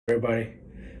Everybody,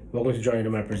 welcome to Johnny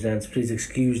My Presents. Please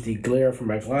excuse the glare from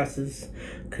my glasses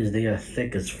because they are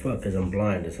thick as fuck because I'm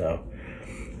blind as hell.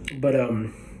 But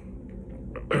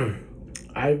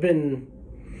I've been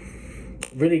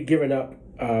really gearing up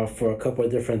for a couple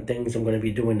of different things I'm going to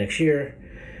be doing next year.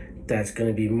 That's going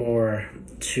to be more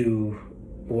to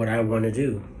what I want to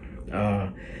do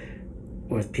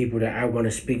with people that I want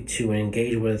to speak to and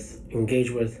engage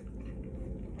with,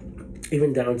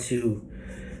 even down to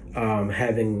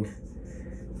having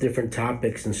different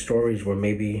topics and stories where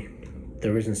maybe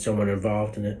there isn't someone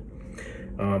involved in it,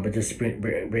 but just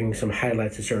bring some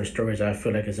highlights to certain stories I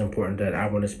feel like it's important that I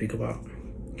want to speak about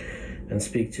and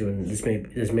speak to. And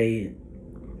this may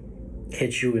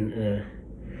hit you in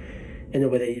a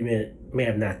way that you may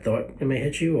have not thought it may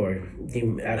hit you, or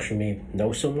you actually may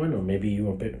know someone, or maybe you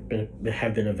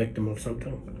have been a victim of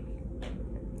something.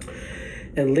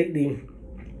 And lately,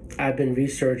 I've been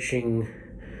researching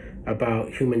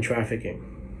about human trafficking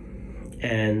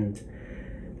and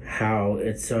how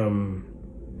it's a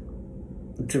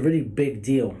really big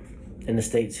deal in the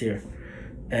States here,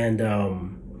 and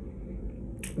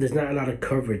there's not a lot of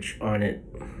coverage on it.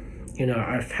 You know,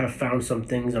 I have found some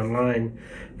things online,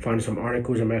 found some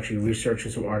articles. I'm actually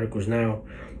researching some articles now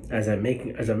as I'm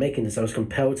making this. I was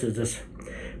compelled to just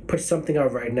put something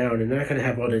out right now, and I'm not gonna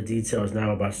have all the details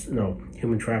now about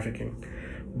human trafficking,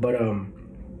 but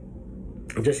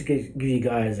just to give you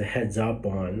guys a heads up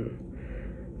on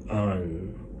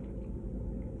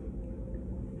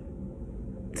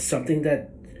something that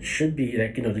should be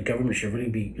the government should really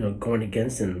be going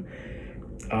against, and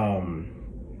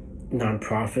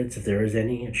nonprofits, if there is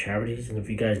any, charities, and if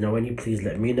you guys know any, please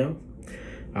let me know.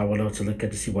 I would love to look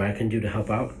at to see what I can do to help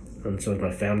out, and so is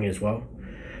my family as well.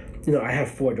 I have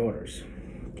 4 daughters,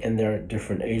 and they're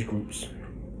different age groups,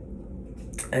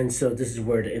 and so this is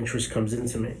where the interest comes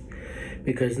into me,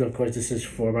 because of course this is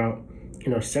for about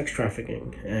sex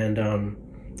trafficking, and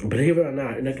believe it or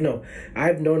not,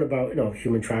 I've known about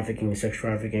human trafficking, sex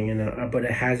trafficking, and but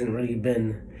it hasn't really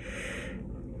been,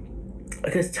 I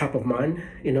guess, top of mind.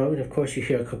 And of course you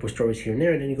hear a couple stories here and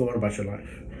there, and then you go on about your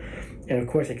life. And of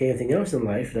course, like anything else in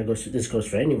life, this goes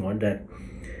for anyone, that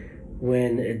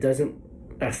when it doesn't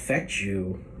affect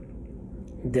you,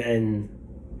 then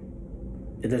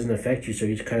it doesn't affect you, so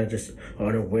you kind of just are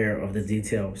unaware of the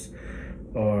details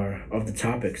or of the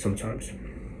topic sometimes.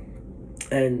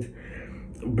 And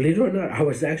believe it or not, I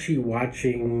was actually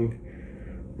watching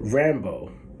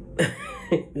Rambo.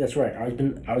 That's right.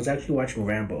 I was actually watching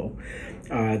Rambo.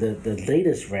 The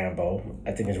latest Rambo,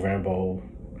 I think, is Rambo.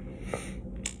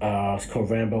 It's called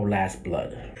Rambo Last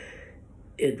Blood.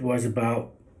 It was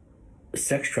about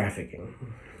sex trafficking,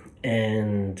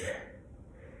 and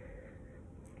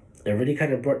it really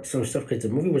kind of brought some stuff, because the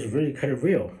movie was really kind of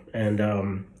real, and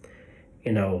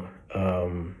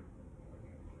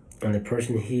and the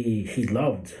person he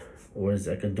loved was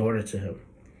like a daughter to him.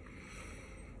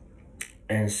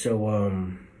 And so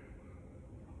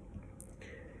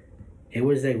it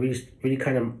was like really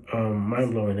kind of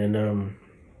mind-blowing. And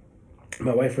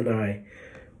my wife and I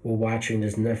were watching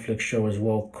this Netflix show as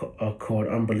well called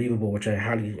Unbelievable, which I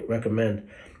highly recommend.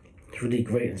 It's really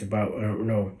great. It's about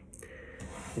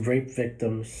rape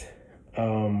victims,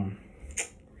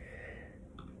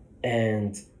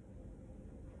 and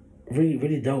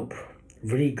really dope,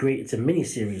 really great. It's a mini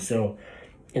series, so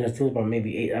it's about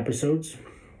maybe 8 episodes.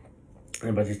 And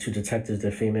about these 2 detectives,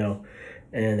 they're female,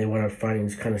 and they wind up finding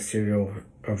this kind of serial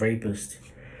rapist.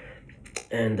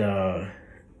 And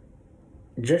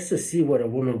just to see what a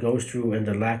woman goes through, and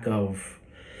the lack of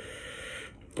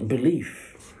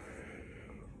belief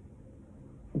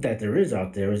that there is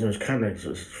out there, it was kind of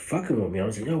just fucking with me. I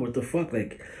was like, yo, what the fuck?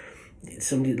 Like,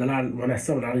 when I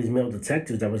saw a lot of these male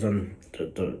detectives that was on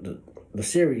the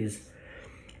series,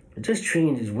 it just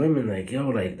treating these women like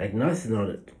nothing on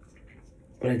it.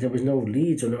 Like there was no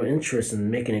leads or no interest in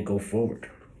making it go forward.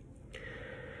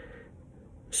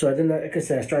 So like I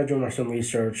said, I started doing some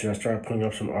research, and I started pulling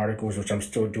up some articles, which I'm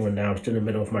still doing now. I'm still in the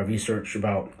middle of my research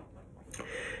about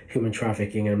human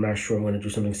trafficking, and I'm not sure I'm going to do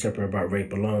something separate about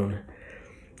rape alone.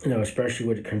 Especially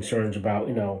with concerns about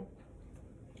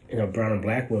brown and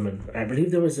black women. I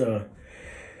believe there was a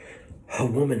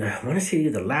woman, I want to say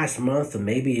either last month or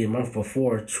maybe a month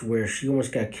before, to where she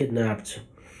almost got kidnapped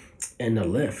in the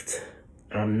lift.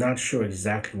 I'm not sure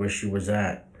exactly where she was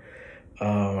at.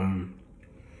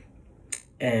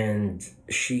 And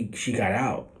she got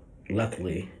out,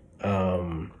 luckily.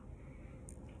 I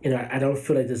don't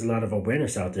feel like there's a lot of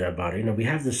awareness out there about it. We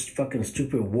have this fucking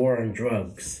stupid war on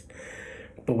drugs,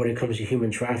 but when it comes to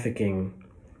human trafficking,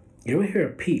 you don't hear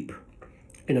a peep.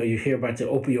 You hear about the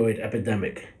opioid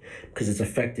epidemic, because it's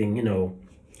affecting,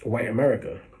 white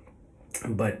America.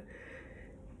 But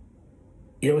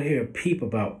you don't hear a peep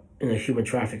about human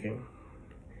trafficking.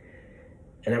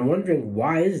 And I'm wondering,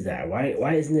 why is that?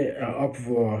 Why isn't there an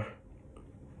uproar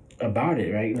about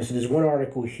it, right? So there's one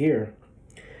article here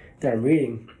that I'm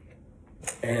reading,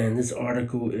 and this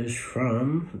article is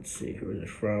from, let's see, who is it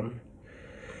from?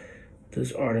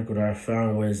 This article that I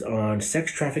found was on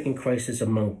sex trafficking crisis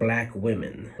among black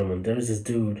women. There was this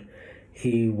dude,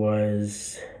 he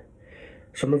was,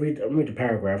 so I'm gonna read the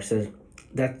paragraph. It says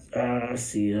that, let's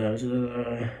see,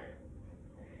 so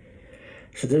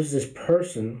there's this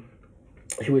person,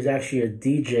 he was actually a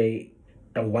DJ,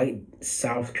 a white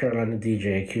South Carolina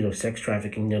DJ accused of sex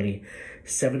trafficking nearly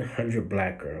 700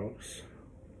 black girls.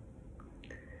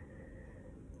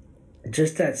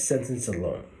 Just that sentence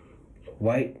alone.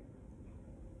 White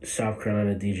South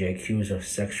Carolina DJ accused of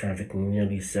sex trafficking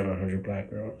nearly 700 black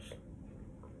girls.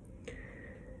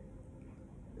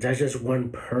 That's just one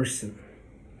person.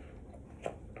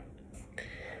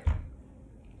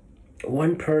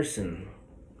 One person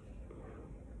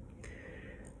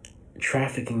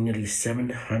trafficking nearly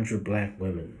 700 black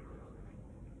women.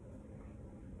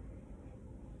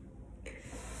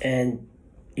 And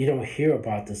you don't hear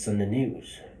about this on the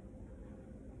news.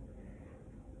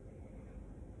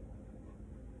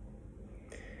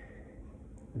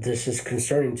 This is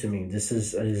concerning to me. This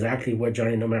is exactly what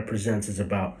Johnny Nomad Presents is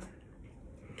about.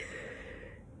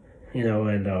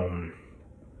 And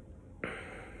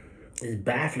it's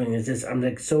baffling. It's just, I'm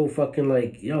like so fucking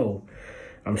like, yo,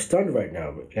 I'm stunned right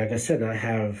now. Like I said, I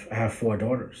have 4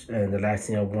 daughters, and the last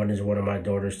thing I want is one of my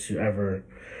daughters to ever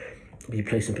be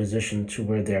placed in position to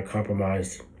where they're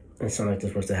compromised and something like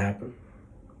this was to happen.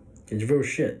 It's real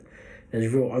shit.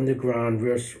 There's real underground,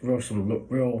 real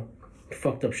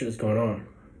fucked up shit that's going on.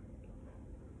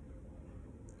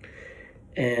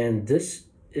 And this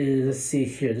is, let's see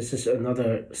here, this is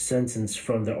another sentence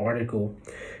from the article.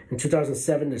 In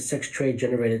 2007, the sex trade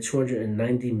generated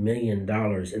 $290 million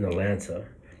in Atlanta,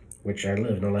 which I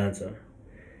live in Atlanta.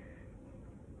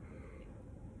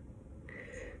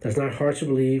 That's not hard to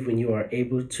believe when you are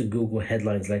able to Google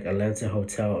headlines like Atlanta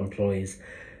hotel employees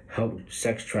help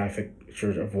sex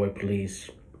traffickers avoid police.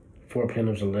 4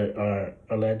 plaintiffs are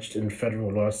alleged in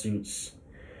federal lawsuits.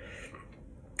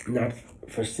 Not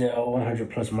for sale, 100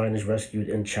 plus minors rescued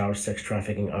in child sex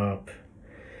trafficking op.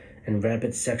 And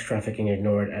rampant sex trafficking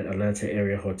ignored at Atlanta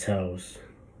area hotels.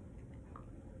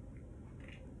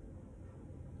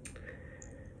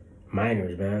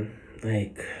 Minors, man.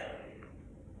 Like,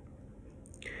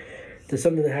 there's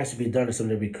something that has to be done, and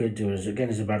something that we could do.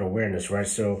 It's about awareness, right?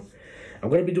 So I'm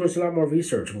going to be doing a lot more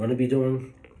research. I'm going to be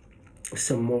doing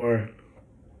some more,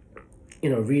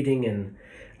 reading, and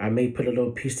I may put a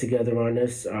little piece together on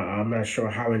this. I'm not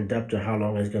sure how in-depth or how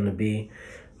long it's going to be.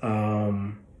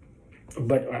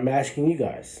 But I'm asking you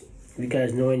guys, if you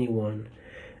guys know anyone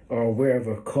or aware of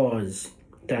a cause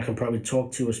that I can probably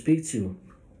talk to or speak to,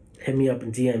 hit me up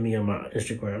and DM me on my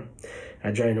Instagram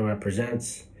at Johnny Nomad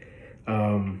Presents.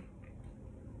 You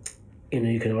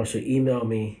can also email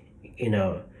me,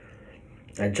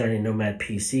 at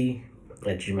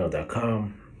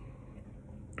johnnynomadpc@gmail.com.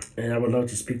 And I would love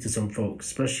to speak to some folks,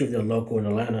 especially if they're local in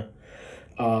Atlanta.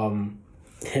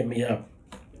 Hit me up.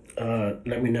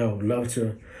 Let me know. Love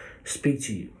to speak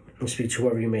to you and speak to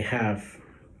whoever you may have,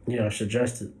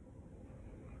 suggested.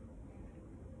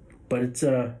 But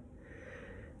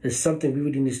it's something we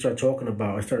really need to start talking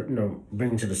about and start,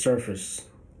 bringing to the surface.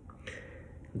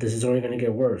 This is only going to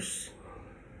get worse.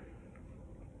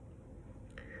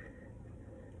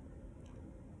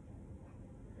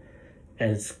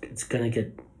 And it's going to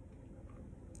get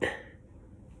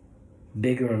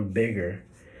bigger and bigger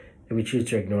if we choose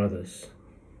to ignore this.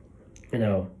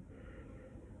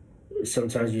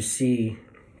 Sometimes you see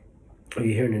or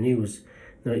you hear in the news,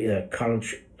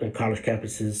 college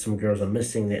campuses, some girls are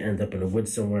missing, they end up in the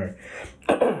woods somewhere.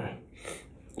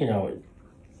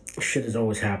 Shit is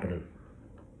always happening.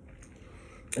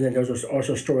 And then there's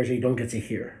also stories that you don't get to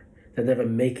hear, that never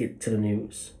make it to the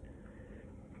news.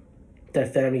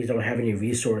 That families don't have any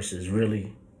resources,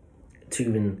 really, to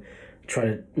even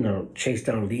try to, chase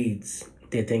down leads.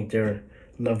 They think their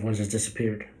loved ones has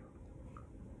disappeared.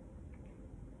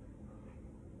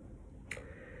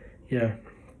 Yeah.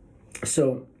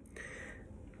 So,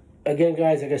 again,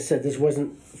 guys, like I said, this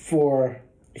wasn't for,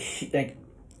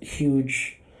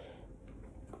 huge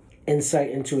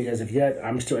insight into it as of yet.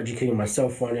 I'm still educating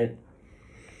myself on it.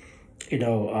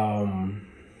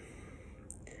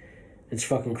 It's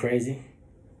fucking crazy,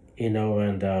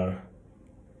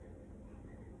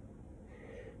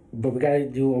 but we gotta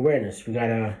do awareness. We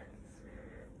gotta,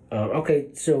 okay,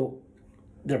 so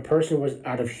the person was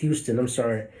out of Houston. I'm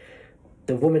sorry.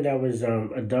 The woman that was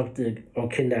abducted or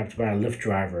kidnapped by a Lyft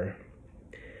driver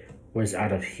was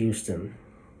out of Houston.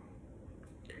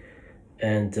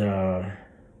 And I'm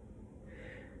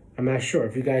not sure.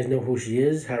 If you guys know who she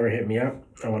is, have her hit me up.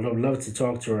 I would love to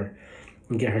talk to her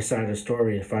and get her side of the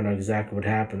story and find out exactly what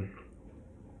happened.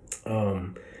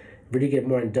 Really get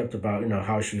more in depth about,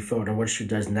 how she felt and what she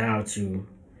does now to,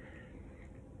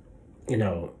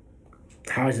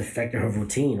 how it's affected her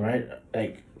routine, right?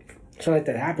 Like, something like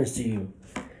that happens to you,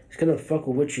 it's gonna fuck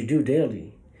with what you do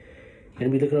daily. You're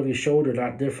gonna be looking over your shoulder a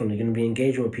lot differently. You're gonna be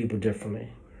engaging with people differently.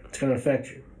 It's gonna affect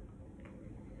you.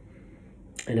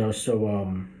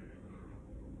 So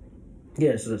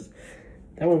yeah, so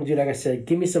that one, dude, like I said,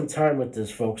 give me some time with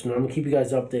this, folks. I'm gonna keep you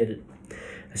guys updated.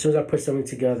 As soon as I put something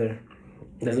together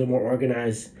that's a little more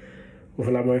organized with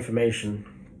a lot more information,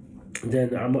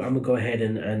 then I'm gonna go ahead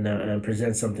and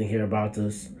present something here about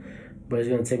this. But it's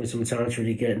gonna take me some time to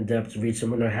really get in depth to read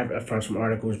some. I found some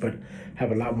articles, but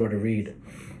have a lot more to read,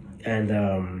 and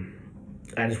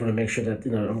I just want to make sure that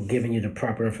I'm giving you the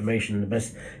proper information, the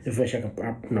best information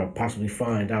I can possibly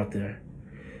find out there.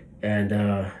 And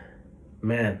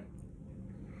man,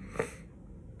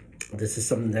 this is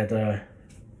something that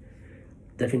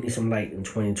definitely needs some light in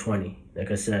 2020.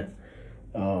 Like I said,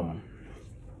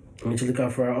 we need to look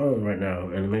out for our own right now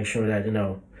and make sure that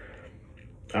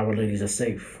our ladies are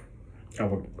safe,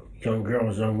 our young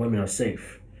girls, young women are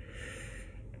safe.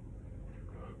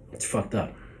 It's fucked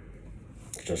up.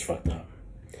 It's just fucked up.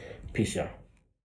 Peace, y'all.